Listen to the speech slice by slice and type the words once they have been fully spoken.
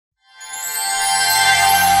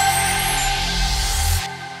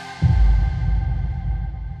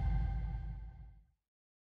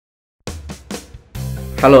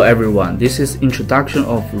Hello everyone, this is introduction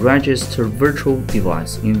of register virtual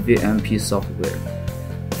device in VMP software.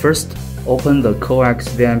 First, open the coax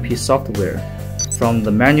VMP software. From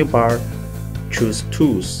the menu bar, choose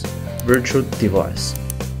Tools, Virtual Device,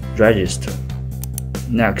 Register.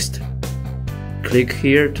 Next, click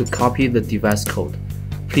here to copy the device code.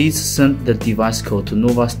 Please send the device code to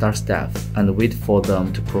NovaStar staff and wait for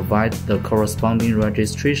them to provide the corresponding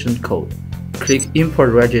registration code. Click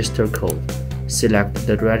Import Register Code. Select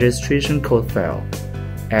the registration code file,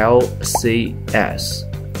 LCS,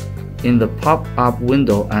 in the pop-up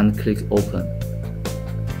window and click Open.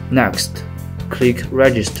 Next, click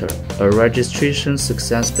Register. A registration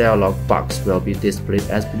success dialog box will be displayed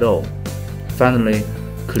as below. Finally,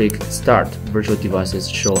 click Start Virtual Devices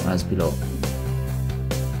shown as below.